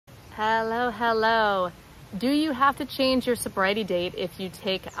Hello, hello. Do you have to change your sobriety date if you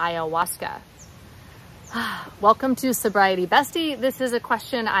take ayahuasca? Welcome to Sobriety Bestie. This is a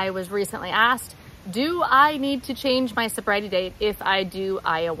question I was recently asked. Do I need to change my sobriety date if I do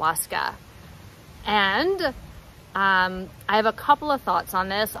ayahuasca? And I have a couple of thoughts on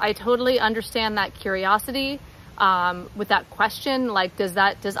this. I totally understand that curiosity with that question, like does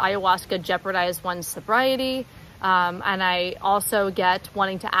ayahuasca jeopardize one's sobriety? And I also get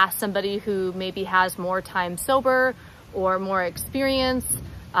wanting to ask somebody who maybe has more time sober or more experience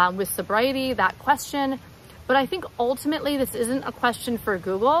with sobriety that question. But I think ultimately this isn't a question for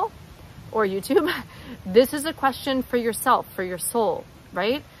Google or YouTube. This is a question for yourself, for your soul,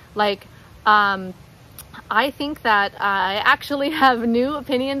 right? Like, I think that I actually have new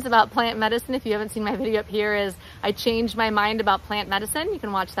opinions about plant medicine. If you haven't seen my video up here, is I changed my mind about plant medicine. You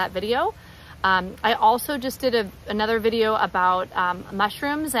can watch that video. I also just did another video about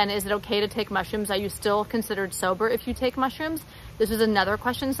mushrooms and is it okay to take mushrooms? Are you still considered sober if you take mushrooms? This was another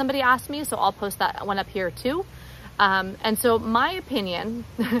question somebody asked me, so I'll post that one up here too. And so my opinion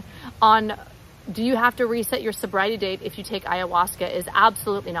on do you have to reset your sobriety date if you take ayahuasca is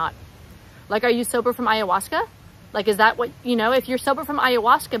absolutely not. Like, are you sober from ayahuasca? Like, is that what, if you're sober from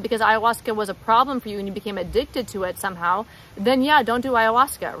ayahuasca because ayahuasca was a problem for you and you became addicted to it somehow, then yeah, don't do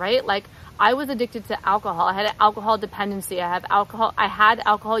ayahuasca, right? Like, I was addicted to alcohol. I had an alcohol dependency. I had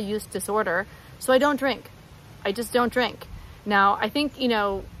alcohol use disorder. So I don't drink. I just don't drink. Now, I think,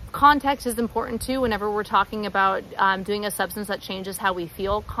 context is important too whenever we're talking about doing a substance that changes how we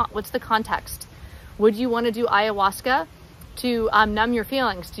feel. What's the context? Would you want to do ayahuasca to numb your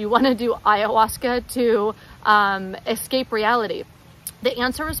feelings? Do you want to do ayahuasca to escape reality? The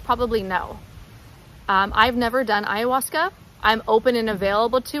answer is probably no. I've never done ayahuasca. I'm open and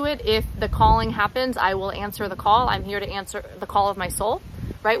available to it. If the calling happens, I will answer the call. I'm here to answer the call of my soul,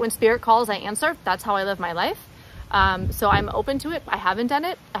 right? When spirit calls, I answer. That's how I live my life. So I'm open to it. I haven't done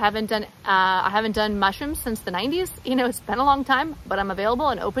it. I haven't done mushrooms since the 90s. It's been a long time, but I'm available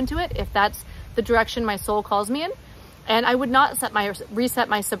and open to it if that's the direction my soul calls me in. And I would not reset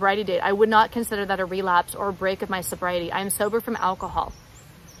my sobriety date. I would not consider that a relapse or a break of my sobriety. I'm sober from alcohol.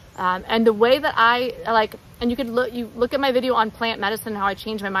 And the way that and you could look at my video on plant medicine, how I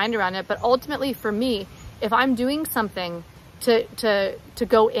changed my mind around it. But ultimately for me, if I'm doing something to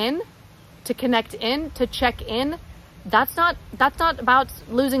go in, to connect in, to check in, that's not about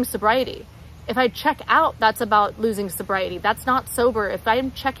losing sobriety. If I check out, that's about losing sobriety. That's not sober. If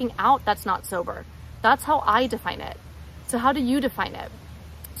I'm checking out, that's not sober. That's how I define it. So how do you define it?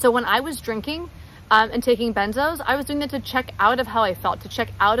 So when I was drinking and taking benzos, I was doing that to check out of how I felt, to check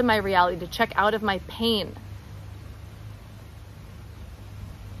out of my reality, to check out of my pain.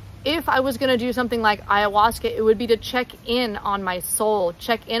 If I was going to do something like ayahuasca, it would be to check in on my soul,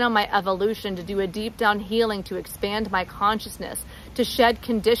 check in on my evolution, to do a deep down healing, to expand my consciousness, to shed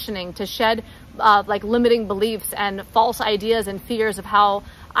conditioning, to shed limiting beliefs and false ideas and fears of how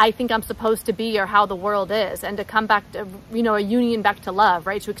I think I'm supposed to be or how the world is, and to come back to, a union back to love,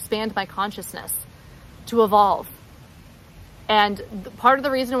 right? To expand my consciousness, to evolve. And part of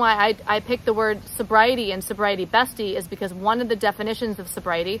the reason why I picked the word sobriety and Sobriety Bestie is because one of the definitions of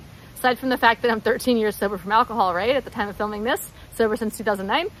sobriety, aside from the fact that I'm 13 years sober from alcohol, right, at the time of filming this, sober since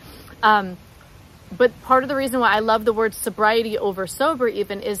 2009, but part of the reason why I love the word sobriety over sober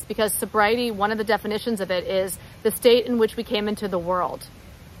even is because sobriety, one of the definitions of it is the state in which we came into the world,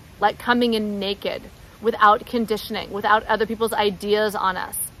 like coming in naked, without conditioning, without other people's ideas on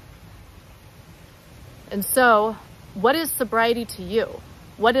us. And so, what is sobriety to you?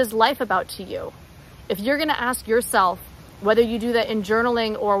 What is life about to you? If you're going to ask yourself, whether you do that in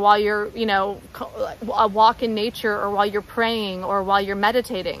journaling or while you're, a walk in nature or while you're praying or while you're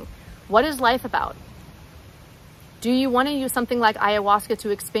meditating, what is life about? Do you want to use something like ayahuasca to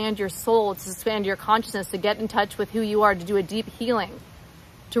expand your soul, to expand your consciousness, to get in touch with who you are, to do a deep healing,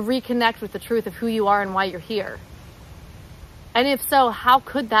 to reconnect with the truth of who you are and why you're here? And if so, how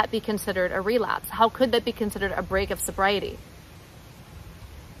could that be considered a relapse? How could that be considered a break of sobriety?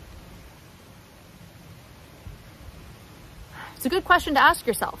 It's a good question to ask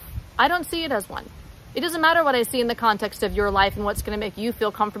yourself. I don't see it as one. It doesn't matter what I see in the context of your life and what's going to make you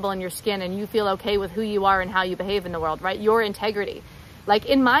feel comfortable in your skin and you feel okay with who you are and how you behave in the world, right? Your integrity. Like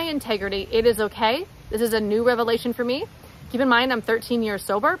in my integrity, it is okay. This is a new revelation for me. Keep in mind, I'm 13 years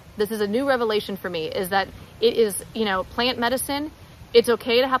sober. This is a new revelation for me, is that it is, plant medicine. It's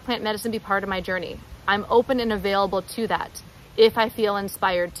okay to have plant medicine be part of my journey. I'm open and available to that if I feel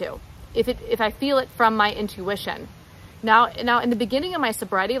inspired to, if I feel it from my intuition. Now, in the beginning of my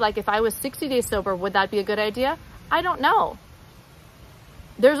sobriety, like if I was 60 days sober, would that be a good idea? I don't know.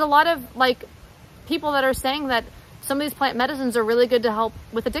 There's a lot of like people that are saying that some of these plant medicines are really good to help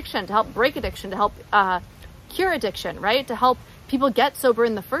with addiction, to help break addiction, to help cure addiction, right? To help people get sober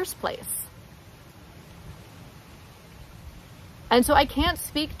in the first place. And so I can't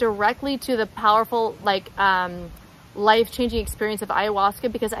speak directly to the powerful, like, life-changing experience of ayahuasca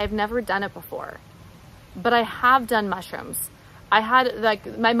because I've never done it before. But I have done mushrooms. I had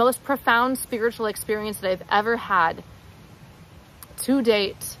like my most profound spiritual experience that I've ever had to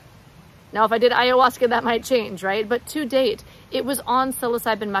date. Now, if I did ayahuasca, that might change, right? But to date, it was on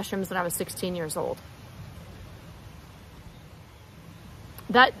psilocybin mushrooms when I was 16 years old.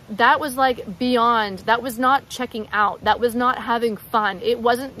 That was like beyond, that was not checking out. That was not having fun. It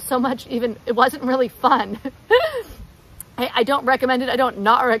wasn't so much even, it wasn't really fun. I don't recommend it. I don't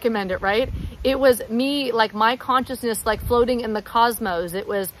not recommend it, right? It was me, like my consciousness, like floating in the cosmos. It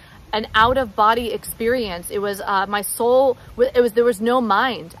was an out of body experience. It was my soul. There was no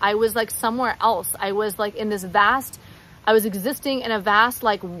mind. I was like somewhere else. I was like in this vast, I was existing in a vast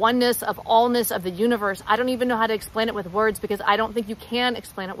like oneness of allness of the universe. I don't even know how to explain it with words because I don't think you can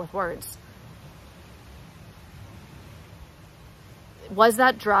explain it with words. Was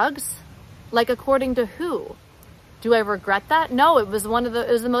that drugs? Like according to who? Do I regret that? No, it was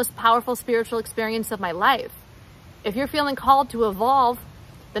the most powerful spiritual experience of my life. If you're feeling called to evolve,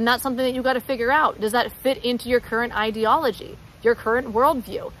 then that's something that you got to figure out. Does that fit into your current ideology, your current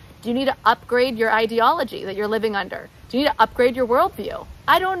worldview? Do you need to upgrade your ideology that you're living under? Do you need to upgrade your worldview?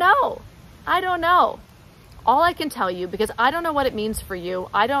 I don't know. I don't know. All I can tell you, because I don't know what it means for you.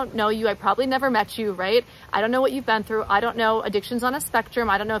 I don't know you. I probably never met you, right? I don't know what you've been through. I don't know. Addiction's on a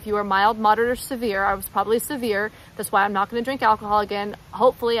spectrum. I don't know if you were mild, moderate, or severe. I was probably severe. That's why I'm not going to drink alcohol again.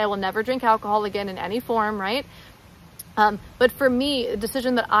 Hopefully, I will never drink alcohol again in any form, right? But for me, a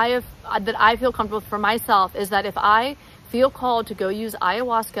decision that I feel comfortable with for myself is that if I feel called to go use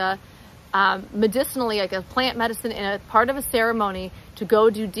ayahuasca medicinally, like a plant medicine in a part of a ceremony, to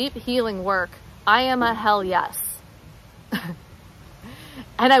go do deep healing work, I am a hell yes.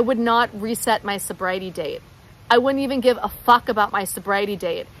 And I would not reset my sobriety date. I wouldn't even give a fuck about my sobriety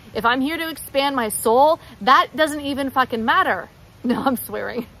date. If I'm here to expand my soul, that doesn't even fucking matter. No, I'm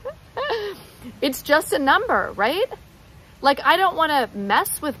swearing. It's just a number, right? Like, I don't want to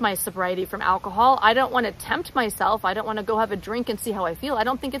mess with my sobriety from alcohol. I don't want to tempt myself. I don't want to go have a drink and see how I feel. I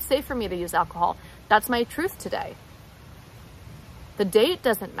don't think it's safe for me to use alcohol. That's my truth today. The date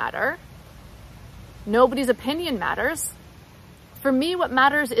doesn't matter. Nobody's opinion matters. For me, what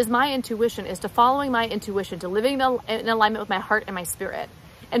matters is my intuition, is to following my intuition, to living in alignment with my heart and my spirit.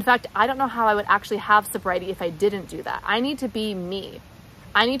 In fact, I don't know how I would actually have sobriety if I didn't do that. I need to be me.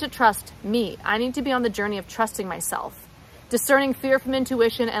 I need to trust me. I need to be on the journey of trusting myself, discerning fear from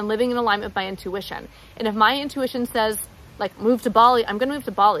intuition and living in alignment with my intuition. And if my intuition says, like, move to Bali, I'm going to move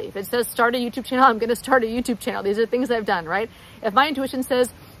to Bali. If it says start a YouTube channel, I'm going to start a YouTube channel. These are things I've done, right? If my intuition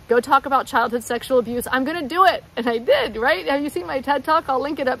says go talk about childhood sexual abuse, I'm going to do it. And I did, right? Have you seen my TED Talk? I'll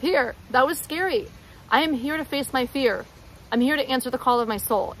link it up here. That was scary. I am here to face my fear. I'm here to answer the call of my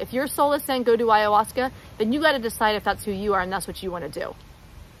soul. If your soul is saying go do ayahuasca, then you got to decide if that's who you are and that's what you want to do.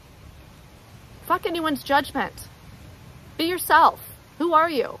 Fuck anyone's judgment. Be yourself. Who are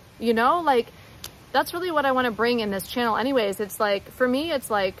you? You know, like, that's really what I want to bring in this channel anyways. It's like, for me, it's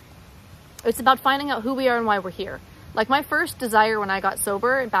like, it's about finding out who we are and why we're here. Like, my first desire when I got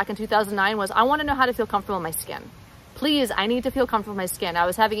sober back in 2009 was, I want to know how to feel comfortable in my skin. Please, I need to feel comfortable in my skin. I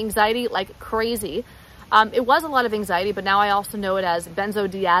was having anxiety like crazy. It was a lot of anxiety, but now I also know it as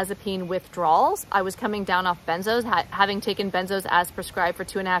benzodiazepine withdrawals. I was coming down off benzos, having taken benzos as prescribed for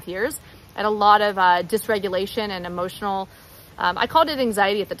 2.5 years. I had a lot of dysregulation and emotional, I called it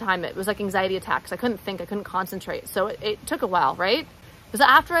anxiety at the time. It was like anxiety attacks. I couldn't think, I couldn't concentrate. So it took a while, right? Because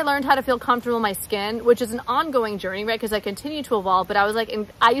after I learned how to feel comfortable in my skin, which is an ongoing journey, right? Because I continue to evolve, but I was like in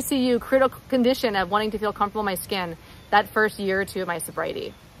ICU, critical condition of wanting to feel comfortable in my skin that first year or two of my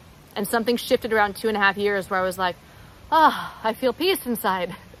sobriety. And something shifted around 2.5 years where I was like, oh, I feel peace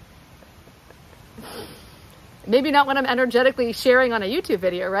inside. Maybe not when I'm energetically sharing on a YouTube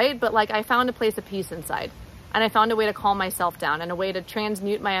video, right? But like, I found a place of peace inside, and I found a way to calm myself down and a way to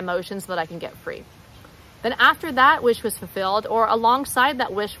transmute my emotions so that I can get free. Then after that wish was fulfilled, or alongside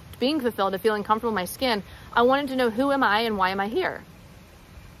that wish being fulfilled of feeling comfortable in my skin, I wanted to know, who am I and why am I here?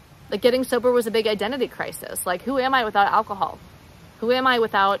 Like, getting sober was a big identity crisis. Like, who am I without alcohol? Who am I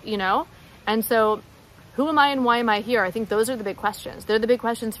without, you know? And so, who am I and why am I here? I think those are the big questions. They're the big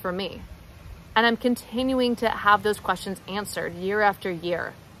questions for me. And I'm continuing to have those questions answered year after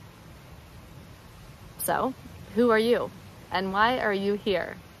year. So, who are you? And why are you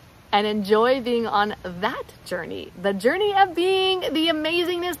here? and enjoy being on that journey, the journey of being the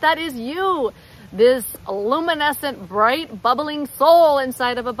amazingness that is you, this luminescent, bright, bubbling soul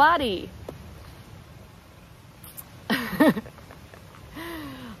inside of a body.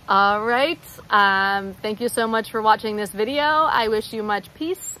 All right. Thank you so much for watching this video. I wish you much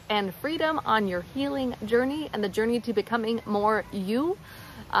peace and freedom on your healing journey and the journey to becoming more you.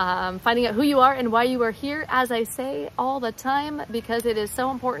 Finding out who you are and why you are here, as I say all the time, because it is so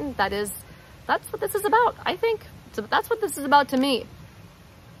important. That's what this is about, I think. So that's what this is about to me.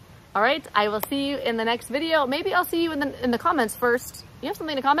 All right. I will see you in the next video. Maybe I'll see you in the comments first. You have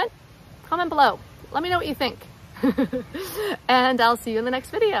something to comment? Comment below. Let me know what you think. And I'll see you in the next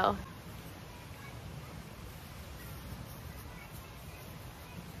video.